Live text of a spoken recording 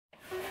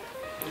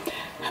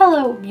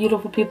Hello,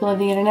 beautiful people of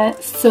the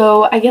internet.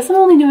 So I guess I'm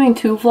only doing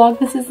 2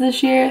 vlogmases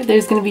this year.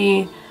 There's gonna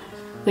be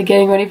the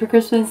getting ready for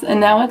Christmas, and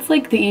now it's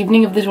like the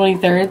evening of the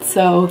 23rd,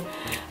 so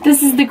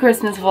this is the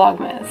Christmas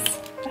vlogmas.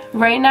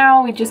 Right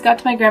now, we just got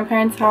to my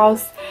grandparents'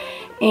 house,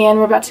 and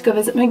we're about to go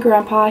visit my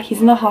grandpa.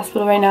 He's in the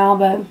hospital right now,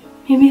 but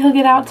maybe he'll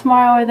get out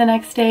tomorrow or the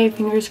next day,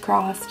 fingers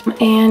crossed.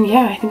 And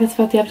yeah, I think that's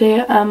about the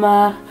update. I'm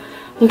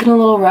looking a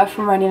little rough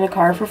from running the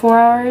car for 4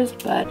 hours,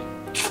 but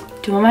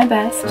doing my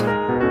best.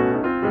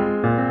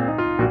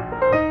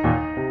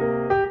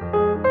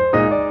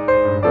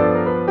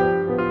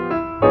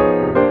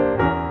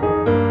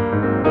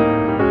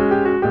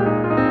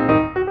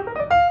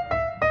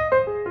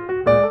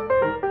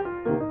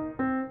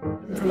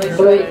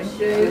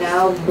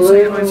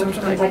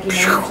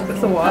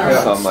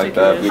 Something like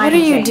that. What are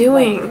you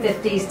doing?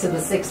 50s to the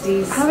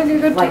 60s. Having a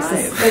good time. Like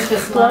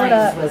suspicious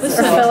lines was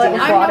Listen, Philip,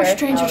 I'm no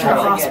stranger to the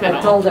hospital.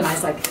 I told him, I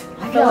was like,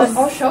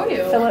 I'll show you.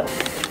 Philip,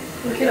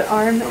 you could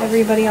arm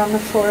everybody on the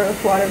floor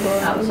with water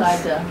balloons. outside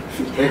the...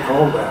 They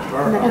called that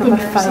her. And then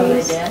have a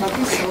fight.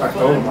 I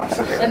told him, I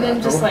said that. And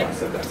then just like,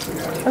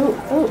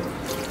 oh.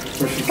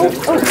 So she said,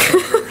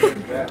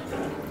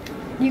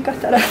 You got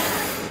that up.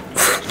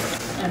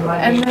 And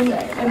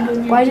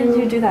Why did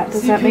you do that?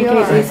 Does that make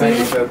it same thing you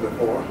easier? said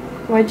before.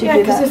 Why'd you Yeah,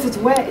 do because that? if it's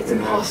wet, it's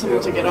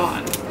impossible to get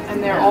on.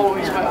 And they're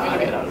always wet when you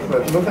get on.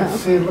 But look at,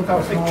 see, look how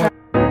small.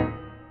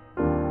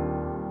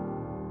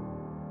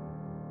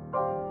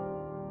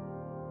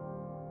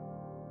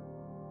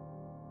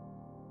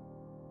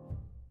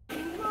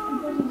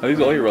 Are these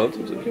all your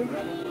relatives up here?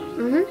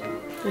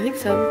 I think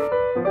so.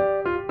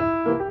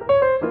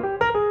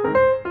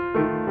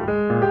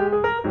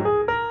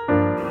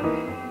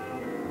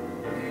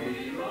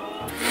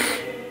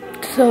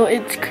 So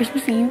it's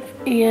Christmas Eve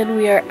and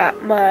we are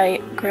at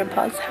my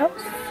grandpa's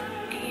house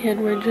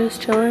and we're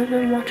just chilling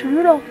and watching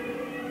Rudolph.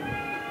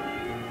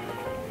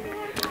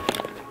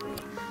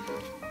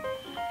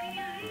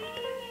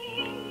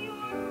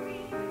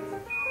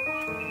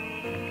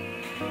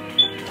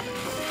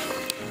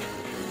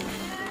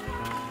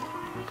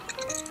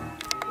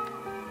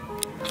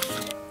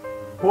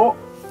 Oh.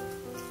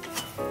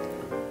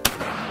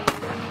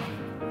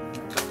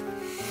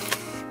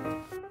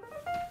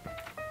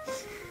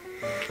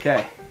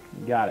 Okay,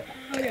 you got it.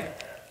 Okay.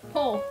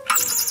 Pull.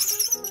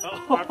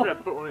 Oh, I forgot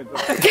to put one in.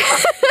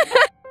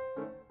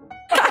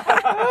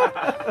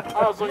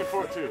 I was looking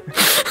for it too.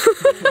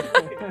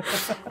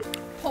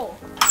 Pull.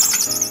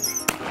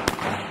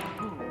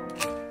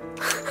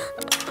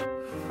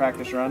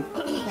 Practice run.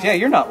 Yeah,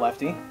 you're not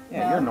lefty.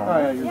 Yeah, you're normal. Oh,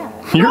 yeah, you're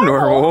normal. You're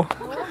normal.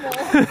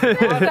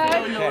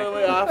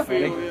 I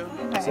feel you.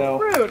 So,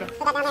 Rude.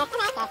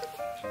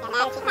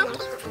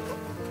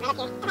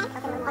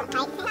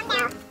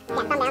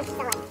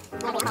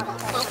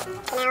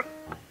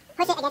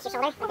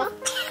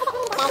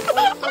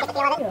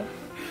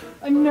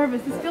 I'm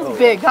nervous. This feels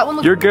big. That one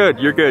looks You're good.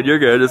 You're good. You're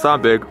good. It's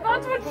not big.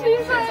 That's what she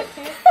said.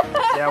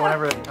 yeah,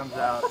 whenever it comes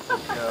out,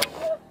 just go.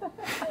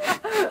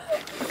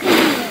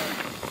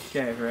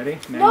 Okay, ready?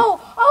 Now No!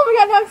 Oh my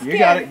god, now I'm scared. you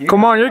got it.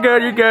 Come on. You're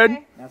good. You're good.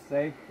 Now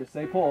say, just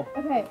say pull.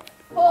 Okay.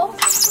 Pull.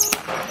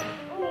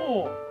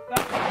 Oh,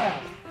 that's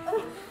fast.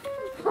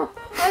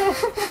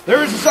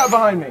 There is a shot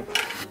behind me.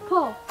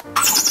 Pull.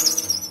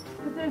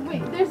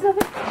 But there's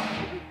nothing.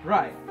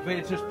 Right, but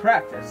it's just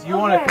practice. You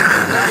want to.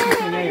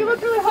 You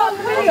look really hot in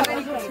the video.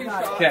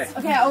 Okay.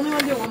 Okay, I only want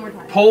to do it one more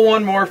time. Pull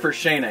one more for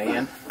Shayna,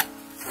 Ian.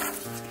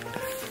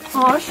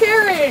 Aw,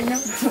 Sharon!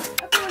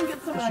 Everyone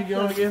gets so Is she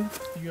going again?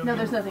 No,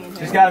 there's nothing in here.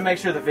 Just gotta make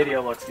sure the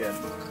video looks good.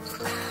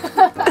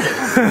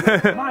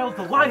 Miles,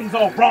 the lighting's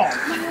all wrong.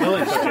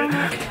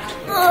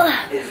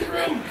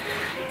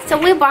 So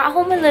we brought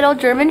home a little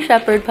German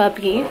Shepherd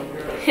puppy.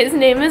 His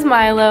name is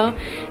Milo.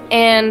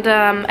 And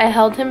I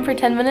held him for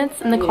 10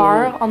 minutes in the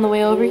car on the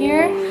way over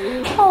here.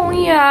 Oh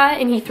yeah,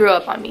 and he threw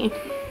up on me.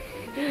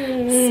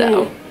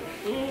 So,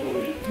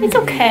 it's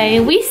okay.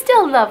 We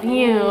still love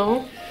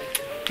you.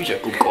 He's a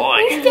good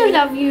guy. We still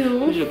love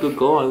you. He's a good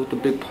guy with the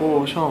big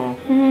paws, huh?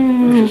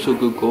 He's just a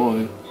good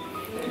guy.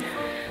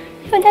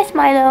 So that's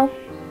Milo.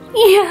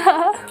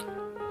 Yeah.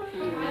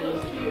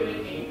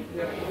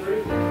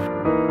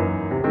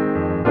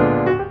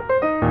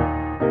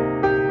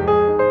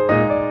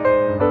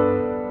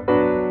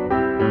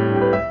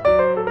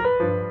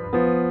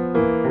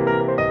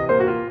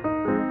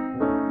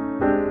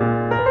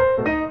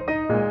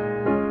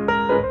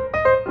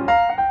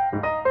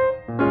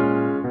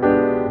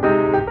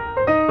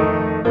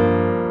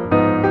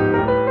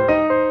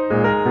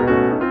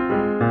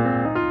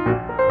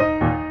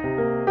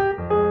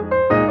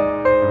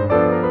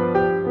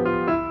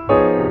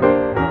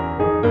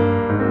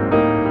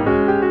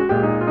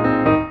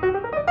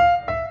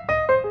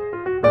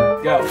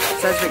 Go. It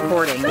says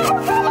recording. Got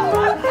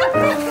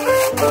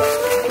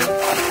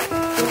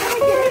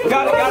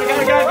it.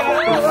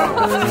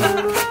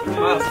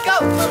 Miles. Go.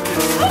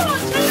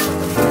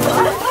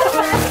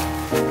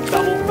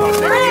 Double.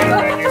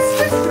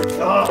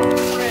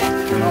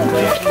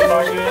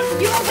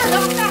 You won't get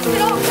that fast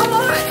at all. Come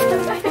on.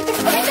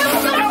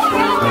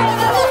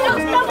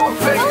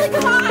 Okay, no.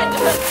 Come on.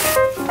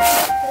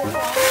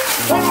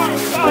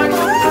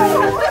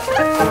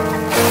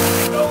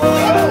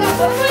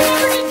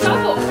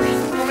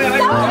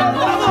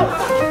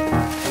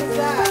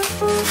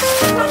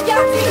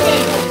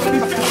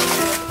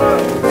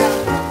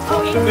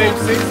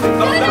 God,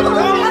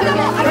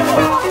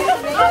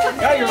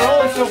 you're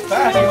rolling so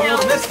fast. You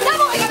almost missed it.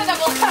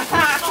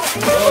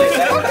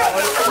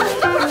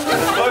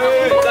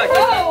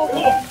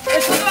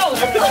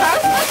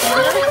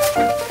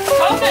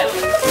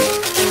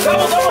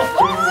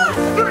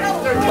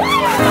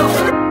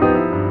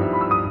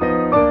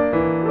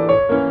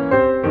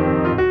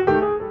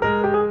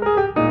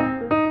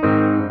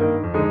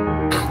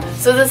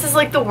 So this is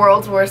like the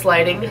world's worst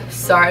lighting.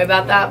 Sorry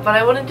about that, but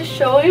I wanted to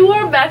show you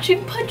our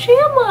matching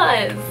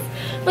pajamas.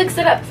 Look,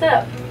 sit up, sit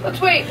up.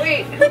 Let's wait.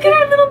 Look at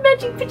our little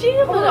matching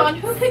pajamas. Hold on,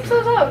 who picks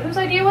those out? Whose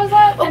idea was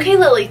that? Okay,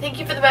 Lily, thank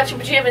you for the matching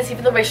pajamas,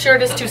 even though my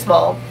shirt is too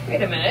small.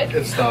 Wait a minute.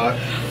 It's not.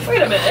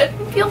 Wait a minute.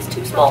 It feels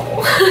too small.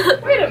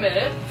 Wait a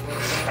minute.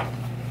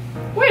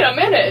 Wait a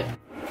minute.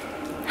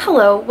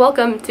 Hello,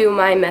 welcome to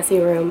my messy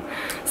room.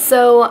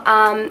 So,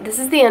 this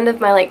is the end of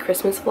my,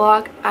 Christmas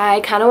vlog. I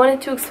kind of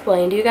wanted to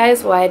explain to you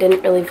guys why I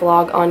didn't really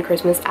vlog on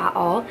Christmas at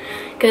all.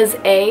 Because,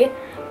 A,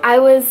 I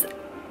was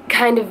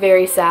kind of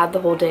very sad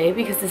the whole day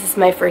because this is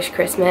my first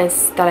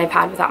Christmas that I've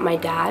had without my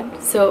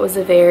dad. So it was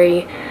a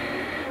very,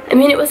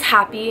 it was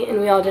happy and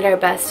we all did our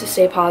best to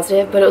stay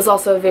positive, but it was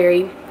also a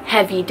very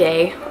heavy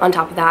day on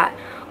top of that.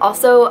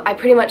 Also, I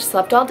pretty much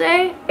slept all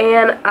day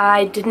and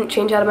I didn't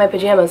change out of my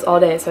pajamas all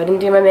day. So I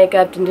didn't do my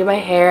makeup, didn't do my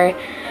hair,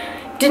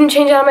 didn't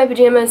change out of my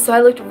pajamas, so I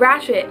looked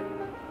ratchet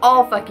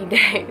all fucking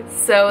day.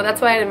 So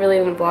that's why I really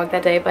didn't vlog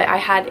that day, but I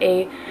had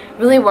a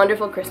really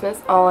wonderful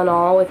Christmas all in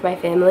all with my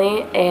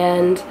family,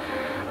 and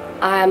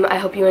I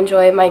hope you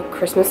enjoy my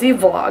Christmas Eve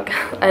vlog.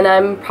 And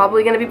I'm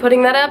probably going to be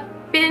putting that up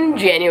in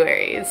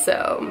January,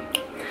 so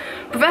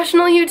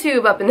professional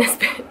YouTube up in this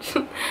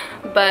bitch.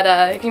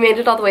 But if you made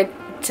it all the way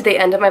to the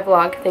end of my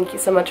vlog, thank you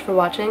so much for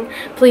watching.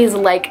 Please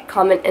like,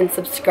 comment, and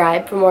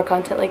subscribe for more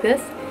content like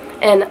this.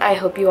 And I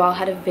hope you all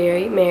had a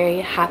very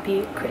merry,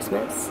 happy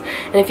Christmas.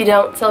 And if you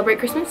don't celebrate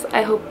Christmas,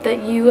 I hope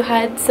that you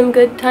had some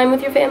good time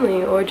with your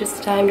family, or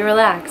just time to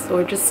relax,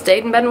 or just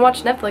stayed in bed and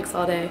watched Netflix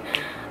all day.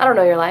 I don't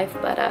know your life,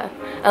 but I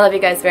love you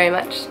guys very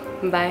much.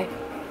 Bye.